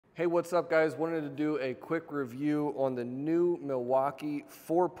Hey, what's up guys? Wanted to do a quick review on the new Milwaukee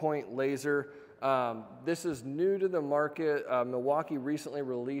 4-point laser. This is new to the market. Milwaukee recently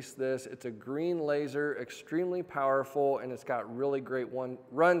released this. It's a green laser, extremely powerful, and it's got really great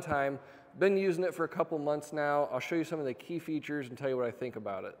run time. Been using it for a couple months now. I'll show you some of the key features and tell you what I think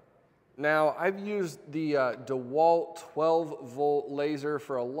about it. Now, I've used the Dewalt 12-volt laser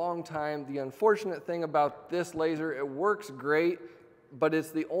for a long time. The unfortunate thing about this laser, it works great, but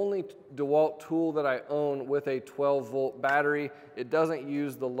it's the only Dewalt tool that I own with a 12-volt battery. It doesn't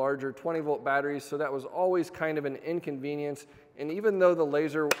use the larger 20-volt batteries, so that was always kind of an inconvenience. And even though the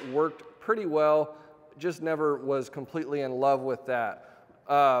laser worked pretty well, just never was completely in love with that.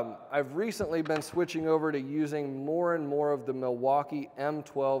 I've recently been switching over to using more and more of the Milwaukee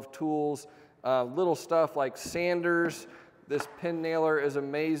M12 tools, little stuff like sanders. This pin nailer is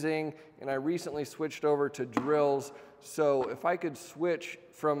amazing, and I recently switched over to drills. So if I could switch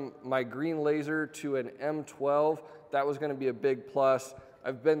from my green laser to an M12, that was going to be a big plus.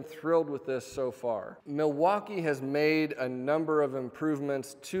 I've been thrilled with this so far. Milwaukee has made a number of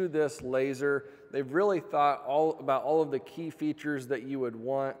improvements to this laser. They've really thought about all of the key features that you would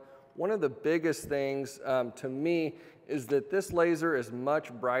want. One of the biggest things to me is that this laser is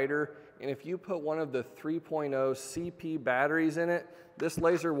much brighter, and if you put one of the 3.0 CP batteries in it, this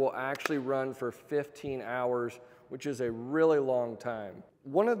laser will actually run for 15 hours, which is a really long time.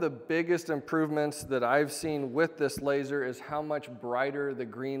 One of the biggest improvements that I've seen with this laser is how much brighter the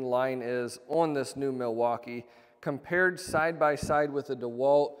green line is on this new Milwaukee. Compared side by side with the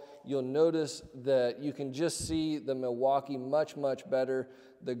Dewalt, you'll notice that you can just see the Milwaukee much better.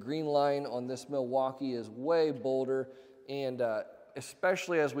 The green line on this Milwaukee is way bolder, and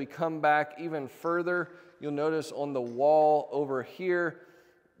especially as we come back even further, you'll notice on the wall over here,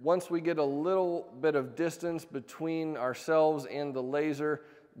 once we get a little bit of distance between ourselves and the laser,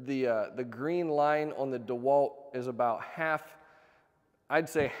 the green line on the Dewalt is about I'd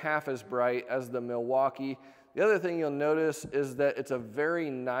say half as bright as the Milwaukee. The other thing you'll notice is that it's a very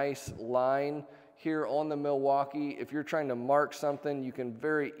nice line here on the Milwaukee. If you're trying to mark something, you can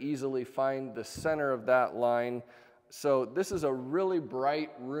very easily find the center of that line. So this is a really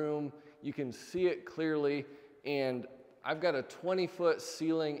bright room. You can see it clearly, and I've got a 20-foot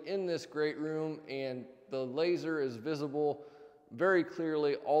ceiling in this great room, and the laser is visible very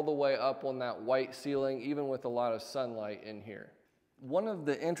clearly all the way up on that white ceiling, even with a lot of sunlight in here. One of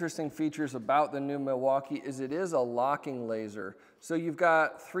the interesting features about the new Milwaukee is it is a locking laser. So you've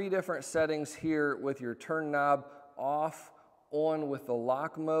got 3 different settings here with your turn knob: off, on with the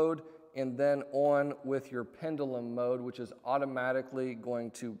lock mode, and then on with your pendulum mode, which is automatically going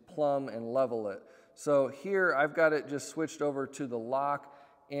to plumb and level it. So here I've got it just switched over to the lock,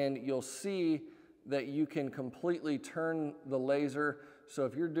 and you'll see that you can completely turn the laser. So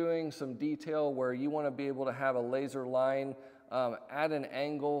if you're doing some detail where you want to be able to have a laser line at an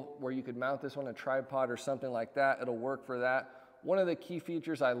angle where you could mount this on a tripod or something like that, it'll work for that. One of the key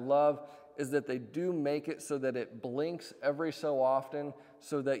features I love is that they do make it so that it blinks every so often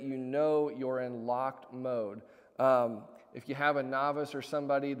so that you know you're in locked mode. If you have a novice or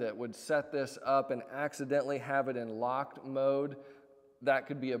somebody that would set this up and accidentally have it in locked mode, that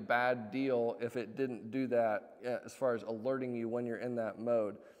could be a bad deal if it didn't do that as far as alerting you when you're in that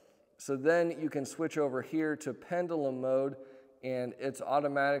mode. So then you can switch over here to pendulum mode, and it's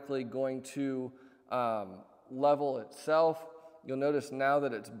automatically going to level itself. You'll notice now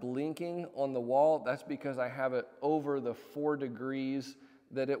that it's blinking on the wall. That's because I have it over the 4 degrees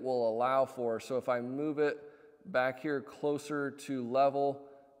that it will allow for. So if I move it back here closer to level,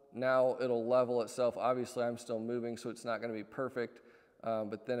 now it'll level itself. Obviously I'm still moving, so it's not going to be perfect,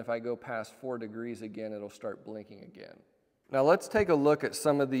 but then if I go past 4 degrees again, it'll start blinking again. Now let's take a look at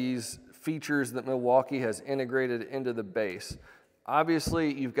some of these features that Milwaukee has integrated into the base.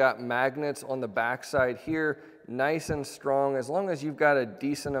 Obviously you've got magnets on the backside here, nice and strong. As long as you've got a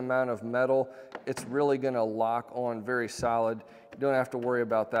decent amount of metal, it's really going to lock on very solid. You don't have to worry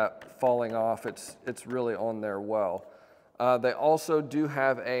about that falling off. It's really on there well. They also do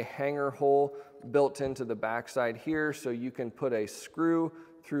have a hanger hole built into the backside here, so you can put a screw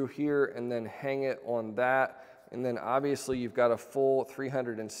through here and then hang it on that. And then obviously you've got a full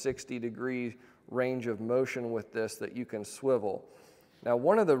 360-degree range of motion with this that you can swivel. Now,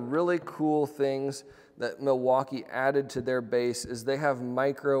 one of the really cool things that Milwaukee added to their base is they have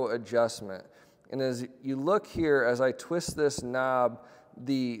micro adjustment. And as you look here, as I twist this knob,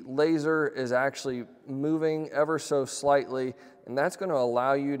 the laser is actually moving ever so slightly, and that's going to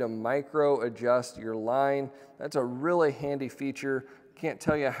allow you to micro adjust your line. That's a really handy feature. Can't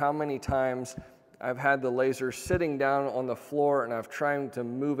tell you how many times I've had the laser sitting down on the floor and I've tried to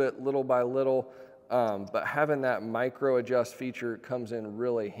move it little by little, but having that micro adjust feature comes in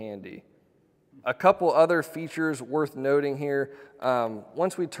really handy. A couple other features worth noting here.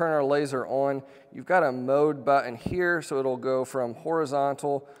 Once we turn our laser on, you've got a mode button here, so it'll go from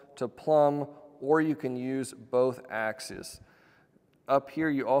horizontal to plumb, or you can use both axes. Up here,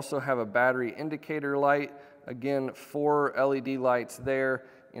 you also have a battery indicator light. Again, 4 LED lights there.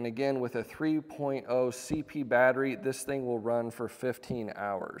 And again, with a 3.0 CP battery, this thing will run for 15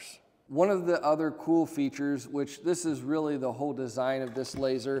 hours. One of the other cool features, which this is really the whole design of this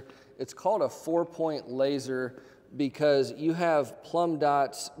laser, it's called a 4-point laser because you have plumb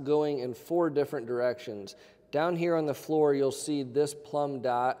dots going in 4 different directions. Down here on the floor, you'll see this plumb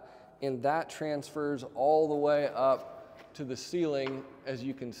dot, and that transfers all the way up to the ceiling. As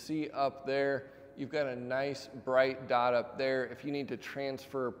you can see up there, you've got a nice bright dot up there if you need to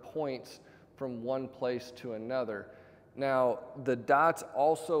transfer points from one place to another. Now, the dots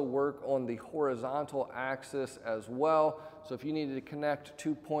also work on the horizontal axis as well. So if you needed to connect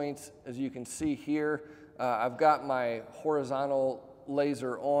 2 points, as you can see here, I've got my horizontal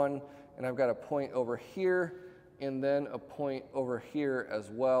laser on, and I've got a point over here, and then a point over here as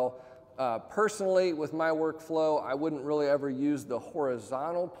well. Personally, with my workflow, I wouldn't really ever use the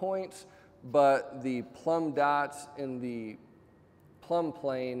horizontal points, but the plumb dots in the plumb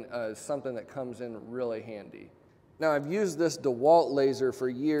plane is something that comes in really handy. Now, I've used this Dewalt laser for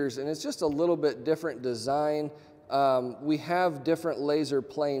years, and it's just a little bit different design. We have different laser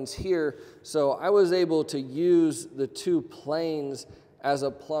planes here, so I was able to use the 2 planes as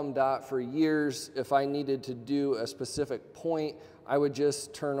a plumb dot for years. If I needed to do a specific point, I would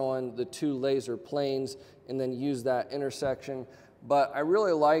just turn on the 2 laser planes and then use that intersection. But I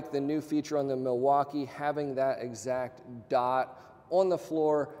really like the new feature on the Milwaukee, having that exact dot on the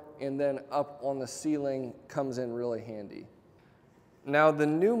floor and then up on the ceiling comes in really handy. Now, the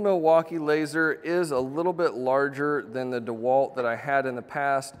new Milwaukee laser is a little bit larger than the Dewalt that I had in the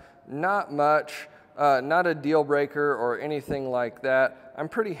past. Not much, not a deal breaker or anything like that. I'm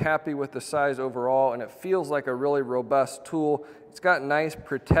pretty happy with the size overall, and it feels like a really robust tool. It's got nice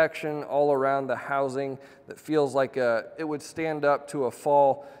protection all around the housing that feels like it would stand up to a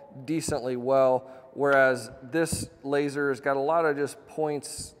fall decently well, whereas this laser has got a lot of just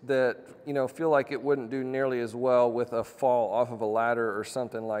points that, you know, feel like it wouldn't do nearly as well with a fall off of a ladder or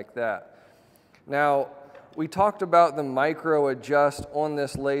something like that. Now, we talked about the micro adjust on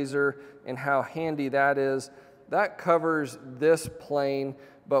this laser and how handy that is. That covers this plane,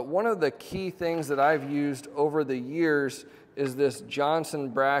 but one of the key things that I've used over the years is this Johnson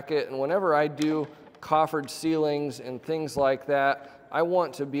bracket, and whenever I do coffered ceilings and things like that, I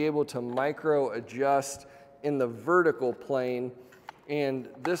want to be able to micro adjust in the vertical plane, and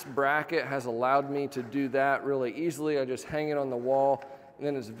this bracket has allowed me to do that really easily. I just hang it on the wall, and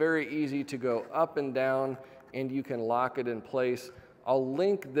then it's very easy to go up and down, and you can lock it in place. I'll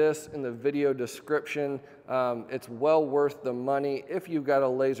link this in the video description. It's well worth the money if you've got a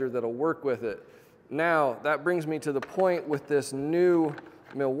laser that'll work with it. Now, that brings me to the point with this new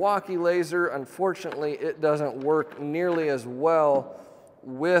Milwaukee laser. Unfortunately, it doesn't work nearly as well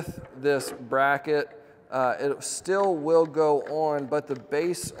with this bracket. It still will go on, but the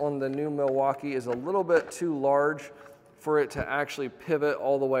base on the new Milwaukee is a little bit too large for it to actually pivot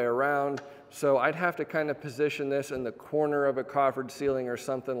all the way around. So I'd have to kind of position this in the corner of a coffered ceiling or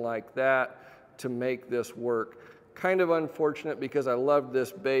something like that to make this work. Kind of unfortunate because I love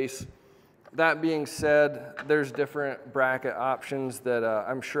this base. That being said, there's different bracket options that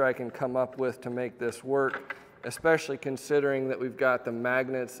I'm sure I can come up with to make this work, especially considering that we've got the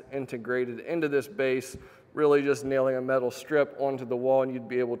magnets integrated into this base, really just nailing a metal strip onto the wall and you'd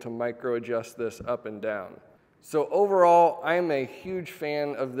be able to micro adjust this up and down. So overall, I'm a huge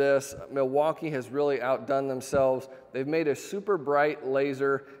fan of this. Milwaukee has really outdone themselves. They've made a super bright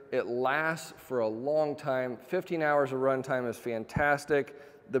laser. It lasts for a long time. 15 hours of runtime is fantastic.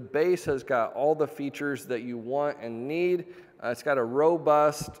 The base has got all the features that you want and need. It's got a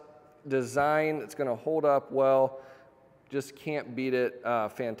robust design. It's going to hold up well. Just can't beat it.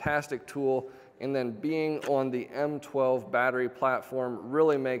 Fantastic tool. And then being on the M12 battery platform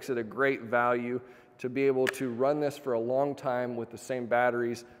really makes it a great value to be able to run this for a long time with the same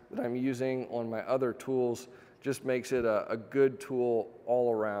batteries that I'm using on my other tools. Just makes it a good tool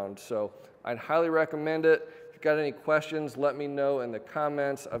all around. So I'd highly recommend it. If you've got any questions, let me know in the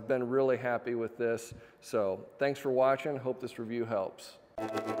comments. I've been really happy with this. So thanks for watching. Hope this review helps.